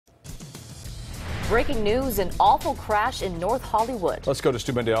Breaking news, an awful crash in North Hollywood. Let's go to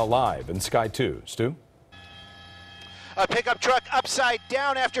Stu Mendel live in Sky 2. Stu? A pickup truck upside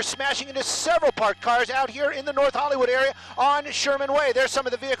down after smashing into several parked cars out here in the North Hollywood area on Sherman Way. There's some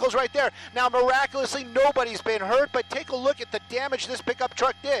of the vehicles right there. Now, miraculously, nobody's been hurt, but take a look at the damage this pickup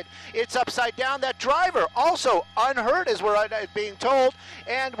truck did. It's upside down. That driver also unhurt, as we're being told,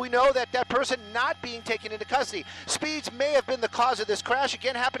 and we know that that person not being taken into custody. Speeds may have been the cause of this crash,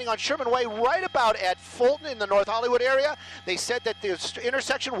 again happening on Sherman Way right about at Fulton in the North Hollywood area. They said that this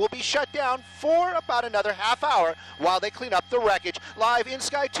intersection will be shut down for about another half hour while they clean up the wreckage. Live in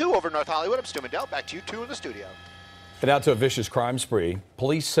Sky 2 over North Hollywood, I'm Stu Mendel. Back to you two in the studio. And out to a vicious crime spree.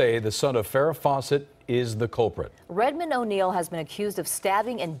 Police say the son of Farrah Fawcett is the culprit. Redmond O'Neill has been accused of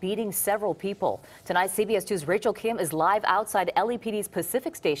stabbing and beating several people. Tonight, CBS 2's Rachel Kim is live outside LAPD's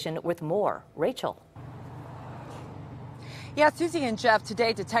Pacific Station with more. Rachel. Yeah, Susie and Jeff,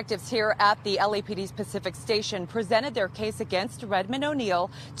 today detectives here at the LAPD's Pacific Station presented their case against Redmond O'Neill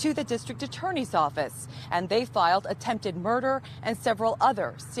to the district attorney's office, and they filed attempted murder and several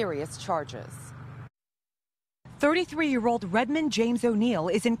other serious charges. 33-year-old Redmond James O'Neill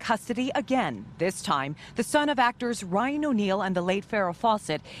is in custody again. This time, the son of actors Ryan O'Neill and the late Farrah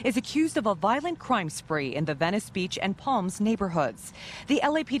Fawcett is accused of a violent crime spree in the Venice Beach and Palms neighborhoods. The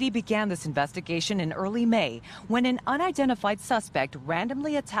LAPD began this investigation in early May when an unidentified suspect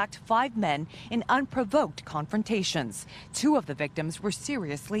randomly attacked 5 men in unprovoked confrontations. 2 of the victims were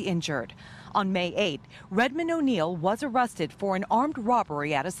seriously injured. On May 8, Redmond O'Neill was arrested for an armed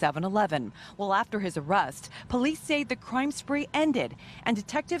robbery at a 7-Eleven. Well, after his arrest, police say the crime spree ended, and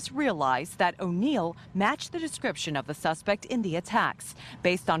detectives realized that O'Neill matched the description of the suspect in the attacks.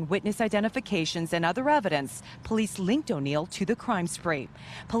 Based on witness identifications and other evidence, police linked O'Neill to the crime spree.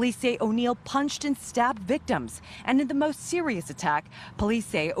 Police say O'Neill punched and stabbed victims, and in the most serious attack, police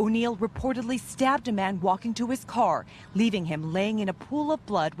say O'Neill reportedly stabbed a man walking to his car, leaving him laying in a pool of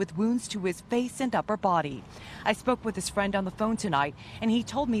blood with wounds to his face and upper body. I spoke with his friend on the phone tonight, and he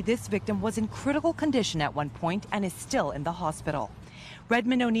told me this victim was in critical condition at one point and is still in the hospital.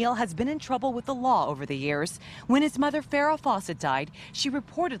 Redmond O'Neill has been in trouble with the law over the years. When his mother Farrah Fawcett died, she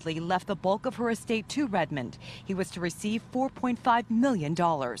reportedly left the bulk of her estate to Redmond. He was to receive $4.5 million.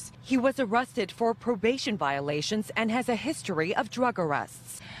 He was arrested for probation violations and has a history of drug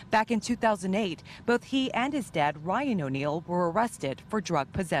arrests. Back in 2008, both he and his dad, Ryan O'Neill, were arrested for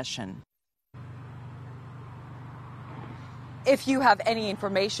drug possession. If you have any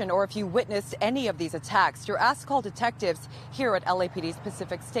information or if you witnessed any of these attacks, you're asked to call detectives here at LAPD's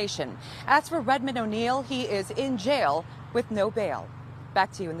Pacific Station. As for Redmond O'Neill, he is in jail with no bail.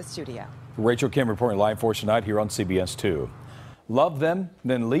 Back to you in the studio. Rachel Kim reporting live for us tonight here on CBS 2. Love them,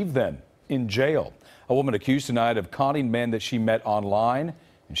 then leave them in jail. A woman accused tonight of conning men that she met online,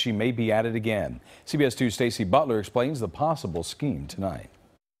 and she may be at it again. CBS 2's Stacey Butler explains the possible scheme tonight.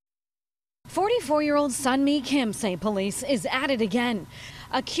 44-year-old Sunmi Kim, say police, is at it again.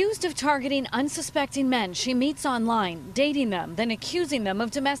 Accused of targeting unsuspecting men she meets online, dating them, then accusing them of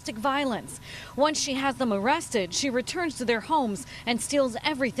domestic violence. Once she has them arrested, she returns to their homes and steals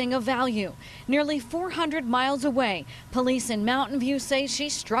everything of value. Nearly 400 miles away, police in Mountain View say she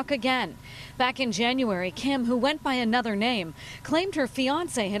struck again. Back in January, Kim, who went by another name, claimed her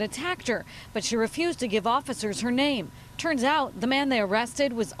fiance had attacked her, but she refused to give officers her name. Turns out the man they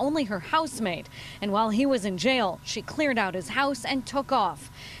arrested was only her housemate, and while he was in jail, she cleared out his house and took off.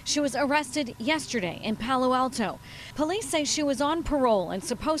 She was arrested yesterday in Palo Alto. Police say she was on parole and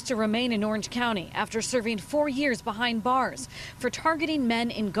supposed to remain in Orange County after serving 4 years behind bars for targeting men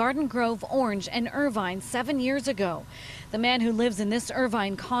in Garden Grove, Orange, and Irvine 7 years ago. The man who lives in this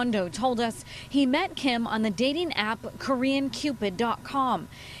Irvine condo told us he met Kim on the dating app KoreanCupid.com.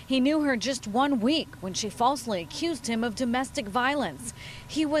 He knew her just 1 week when she falsely accused him of domestic violence.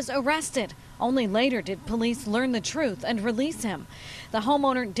 He was arrested. Only later did police learn the truth and release him. The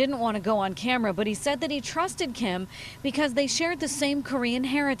homeowner didn't want to go on camera, but he said that he trusted Kim because they shared the same Korean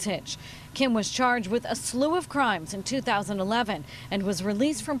heritage. Kim was charged with a slew of crimes in 2011 and was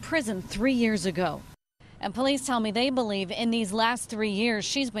released from prison 3 years ago. And police tell me they believe in these last 3 years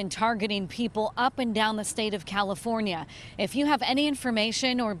she's been targeting people up and down the state of California. If you have any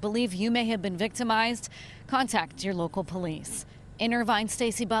information or believe you may have been victimized, contact your local police. In Irvine,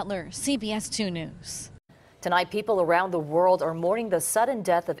 Stacey Butler, CBS 2 News. Tonight, people around the world are mourning the sudden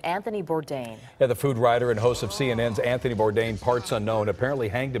death of Anthony Bourdain. Yeah, the food writer and host of CNN's Anthony Bourdain, parts unknown, apparently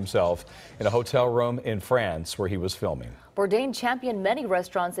hanged himself in a hotel room in France where he was filming. Bourdain championed many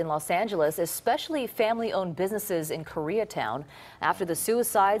restaurants in Los Angeles, especially family-owned businesses in Koreatown. After the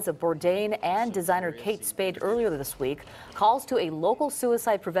suicides of Bourdain and designer Kate Spade earlier this week, calls to a local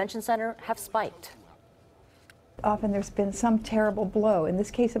suicide prevention center have spiked. often there's been some terrible blow. In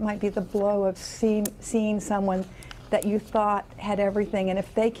this case, it might be the blow of seeing someone that you thought had everything, and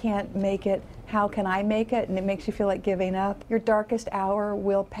if they can't make it, how can I make it? And it makes you feel like giving up. Your darkest hour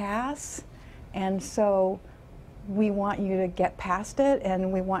will pass, and so we want you to get past it,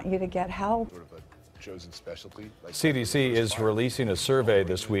 and we want you to get help. Chosen specialty. CDC is releasing a survey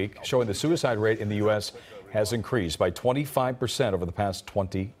this week showing the suicide rate in the U.S. has increased by 25% over the past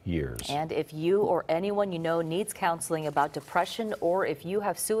 20 years. And if you or anyone you know needs counseling about depression, or if you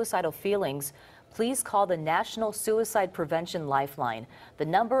have suicidal feelings, please call the National Suicide Prevention Lifeline. The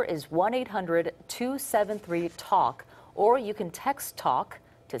number is 1-800-273-TALK, or you can text TALK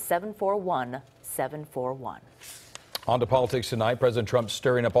to 741-741. On to politics tonight. President Trump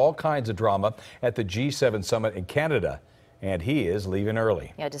stirring up all kinds of drama at the G7 summit in Canada, and he is leaving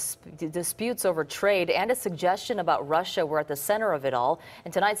early. Yeah, disputes over trade and a suggestion about Russia were at the center of it all.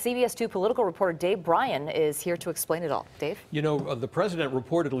 And tonight, CBS 2 political reporter Dave Bryan is here to explain it all. Dave? You know, the president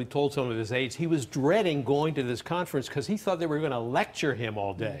reportedly told some of his aides he was dreading going to this conference because he thought they were going to lecture him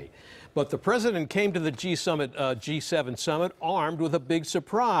all day. But the president came to the G7 summit armed with a big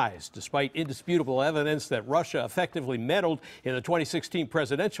surprise. Despite indisputable evidence that Russia effectively meddled in the 2016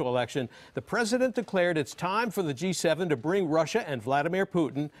 presidential election, the president declared it's time for the G7 to bring Russia and Vladimir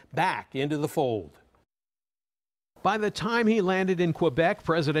Putin back into the fold. By the time he landed in Quebec,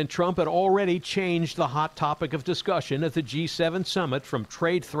 President Trump had already changed the hot topic of discussion at the G7 summit from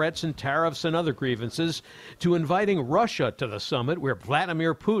trade threats and tariffs and other grievances to inviting Russia to the summit where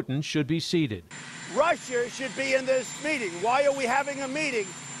Vladimir Putin should be seated. Russia should be in this meeting. Why are we having a meeting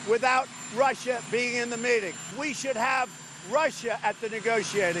without Russia being in the meeting? We should have Russia at the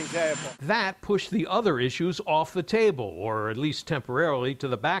negotiating table. That pushed the other issues off the table, or at least temporarily to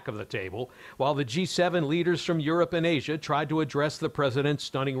the back of the table, while the G7 leaders from Europe and Asia tried to address the president's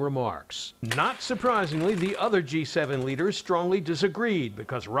stunning remarks. Not surprisingly, the other G7 leaders strongly disagreed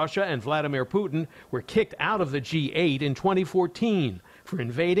because Russia and Vladimir Putin were kicked out of the G8 in 2014 for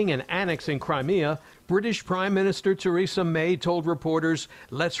invading and annexing Crimea. British Prime Minister Theresa May told reporters,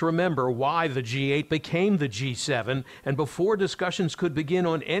 "Let's remember why the G8 became the G7, and before discussions could begin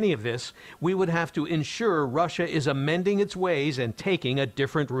on any of this, we would have to ensure Russia is amending its ways and taking a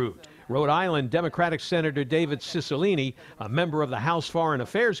different route." Rhode Island Democratic Senator David Cicilline, a member of the House Foreign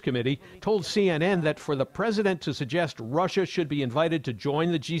Affairs Committee, told CNN that for the president to suggest Russia should be invited to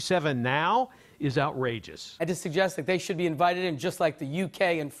join the G7 now is outrageous. And to suggest that they should be invited in just like the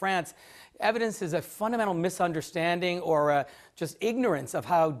UK and France, evidence is a fundamental misunderstanding or just ignorance of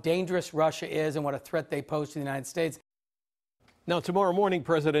how dangerous Russia is and what a threat they pose to the United States. Now, tomorrow morning,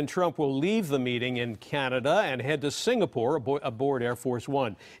 President Trump will leave the meeting in Canada and head to Singapore aboard Air Force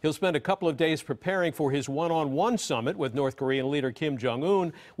One. He'll spend a couple of days preparing for his one-on-one summit with North Korean leader Kim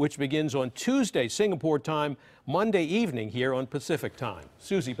Jong-un, which begins on Tuesday, Singapore time, Monday evening here on Pacific time.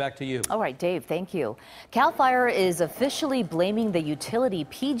 Susie, back to you. All right, Dave, thank you. CAL FIRE is officially blaming the utility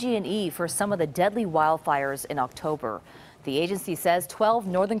PG&E for some of the deadly wildfires in October. The agency says 12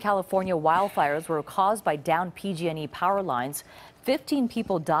 Northern California wildfires were caused by downed PG&E power lines. 15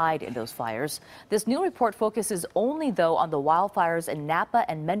 people died in those fires. This new report focuses only, though, on the wildfires in Napa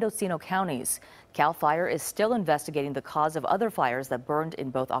and Mendocino counties. CAL FIRE is still investigating the cause of other fires that burned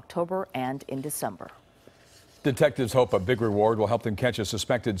in both October and in December. Detectives hope a big reward will help them catch a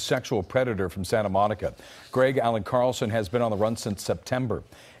suspected sexual predator from Santa Monica. Greg Allen Carlson has been on the run since September.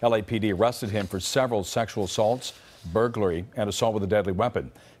 LAPD arrested him for several sexual assaults, burglary, and assault with a deadly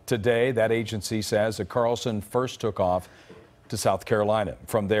weapon. Today, that agency says that Carlson first took off to South Carolina.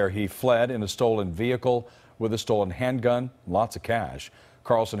 From there, he fled in a stolen vehicle with a stolen handgun, lots of cash.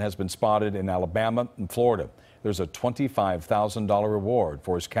 Carlson has been spotted in Alabama and Florida. There's a $25,000 reward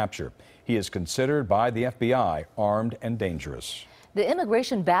for his capture. He is considered by the FBI armed and dangerous. The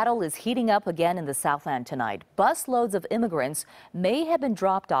immigration battle is heating up again in the Southland tonight. Busloads of immigrants may have been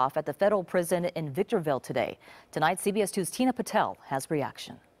dropped off at the federal prison in Victorville today. Tonight, CBS 2's Tina Patel has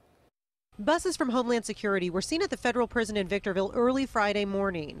reaction. Buses from Homeland Security were seen at the federal prison in Victorville early Friday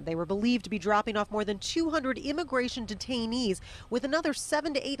morning. They were believed to be dropping off more than 200 immigration detainees, with another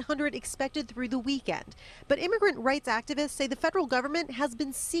 700 to 800 expected through the weekend. But immigrant rights activists say the federal government has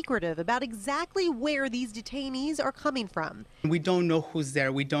been secretive about exactly where these detainees are coming from. We don't know who's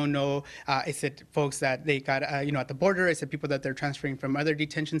there. We don't know, is it folks that they got, at the border? Is it people that they're transferring from other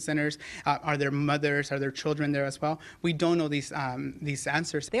detention centers? Are there mothers? Are there children there as well? We don't know these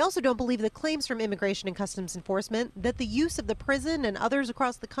answers. They also don't believe the claims from Immigration and Customs Enforcement that the use of the prison and others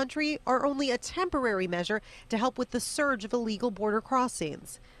across the country are only a temporary measure to help with the surge of illegal border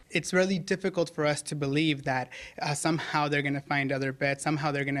crossings. it's really difficult for us to believe that somehow they're going to find other beds,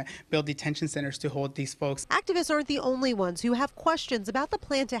 somehow they're going to build detention centers to hold these folks. Activists aren't the only ones who have questions about the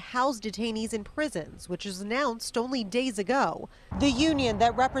plan to house detainees in prisons, which was announced only days ago. The union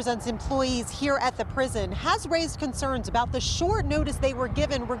that represents employees here at the prison has raised concerns about the short notice they were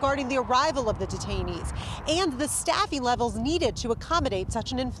given regarding the arrival of the detainees and the staffing levels needed to accommodate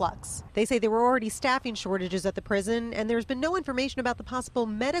such an influx. They say there were already staffing shortages at the prison, and there's been no information about the possible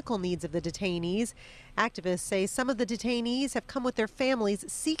medical needs of the detainees. Activists say some of the detainees have come with their families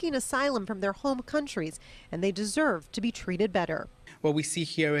seeking asylum from their home countries, and they deserve to be treated better. What we see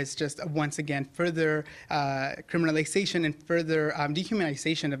here is just, once again, further criminalization and further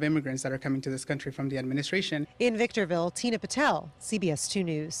dehumanization of immigrants that are coming to this country from the administration. In Victorville, Tina Patel, CBS 2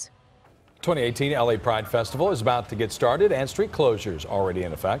 News. 2018 LA Pride Festival is about to get started and street closures already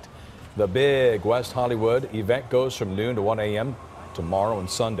in effect. The big West Hollywood event goes from noon to 1 a.m. tomorrow and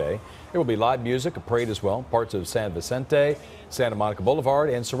Sunday. There will be live music, a parade as well. Parts of San Vicente, Santa Monica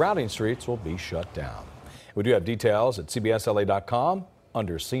Boulevard, and surrounding streets will be shut down. We do have details at CBSLA.com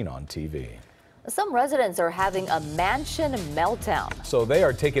under Seen on TV. Some residents are having a mansion meltdown. So they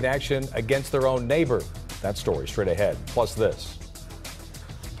are taking action against their own neighbor. That story straight ahead. Plus this.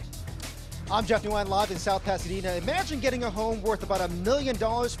 I'm Jeff Nguyen, live in South Pasadena. Imagine getting a home worth about $1 million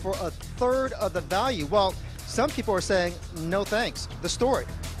for a third of the value. Well, some people are saying no thanks. The story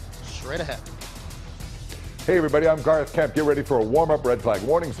straight ahead. Hey everybody, I'm Garth Kemp. Get ready for a warm-up red flag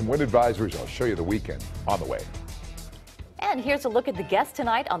warnings and wind advisories. I'll show you the weekend on the way. And here's a look at the guests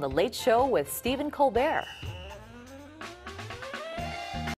tonight on The Late Show with Stephen Colbert.